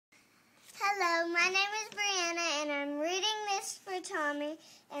name is Brianna, and I'm reading this for Tommy,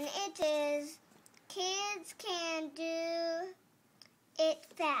 and it is Kids Can Do It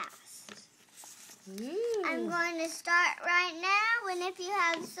Fast. Ooh. I'm going to start right now, and if you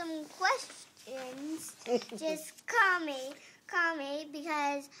have some questions, just call me,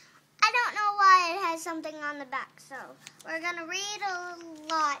 because I don't know why it has something on the back. So we're going to read a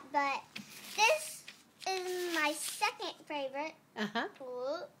lot, but this is my second favorite.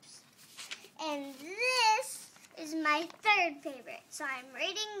 Oops. And this is my third favorite. So I'm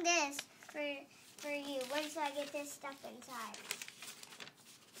reading this for you once I get this stuff inside.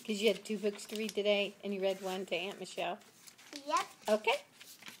 Because you had 2 books to read today, and you read one to Aunt Michelle. Yep. Okay.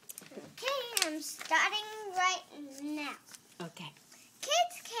 Okay, I'm starting right now. Okay.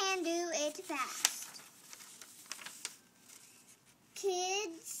 Kids can do it fast.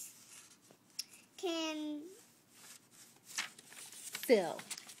 Kids can Fill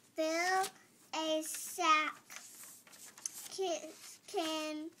a sack. Kids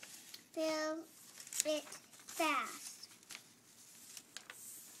can fill it fast.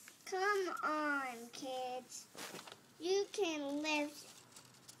 Come on, kids. You can lift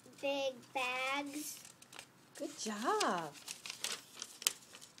big bags. Good job.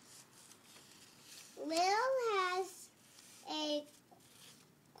 Lil has a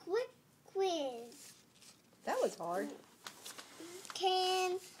quick quiz. That was hard.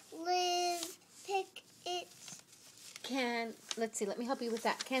 Can Liv pick it? Let's see, let me help you with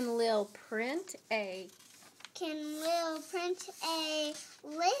that. Can Lil print a... Can Lil print a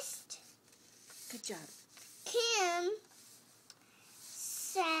list? Good job. Kim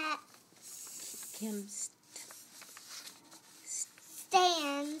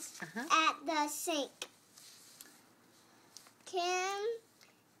stands at the sink. Kim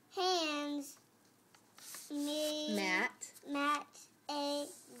hands me Matt a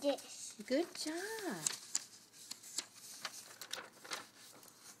dish. Good job.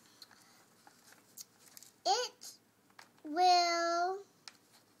 It will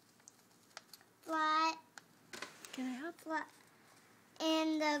fly. Can I help? Fly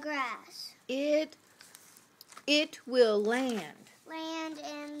in the grass. It will land. Land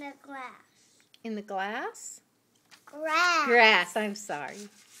in the glass. In the glass? Grass. Grass, I'm sorry.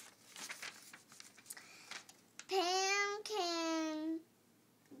 Pam can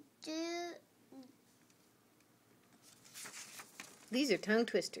do... These are tongue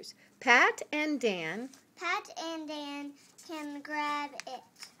twisters. Pat and Dan can grab it.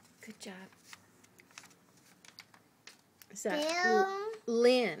 Good job. Is that Bill,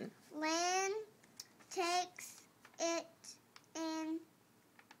 Lynn takes it in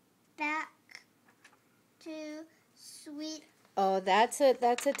back to Sweet. Oh, that's a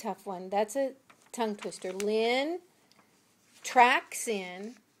tough one. That's a tongue twister. Lynn tracks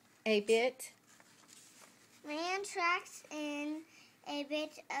in a bit. Lynn tracks in a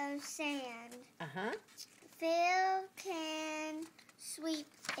bit of sand. Uh-huh. Phil can sweep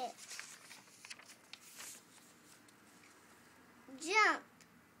it.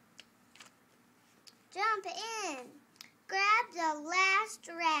 Jump in. Grab the last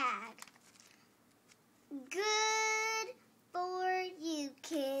rag. Good for you,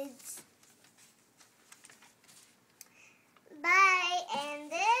 kids. Bye. And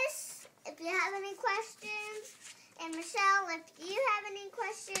this, if you have any questions, and Michelle, if you have any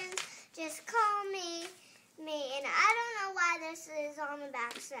questions, just call me. And I don't know why this is on the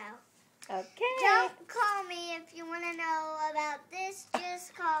back, so. Okay. Don't call me if you want to know about this.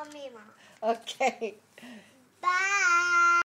 Just call me, Mom. Okay. Bye.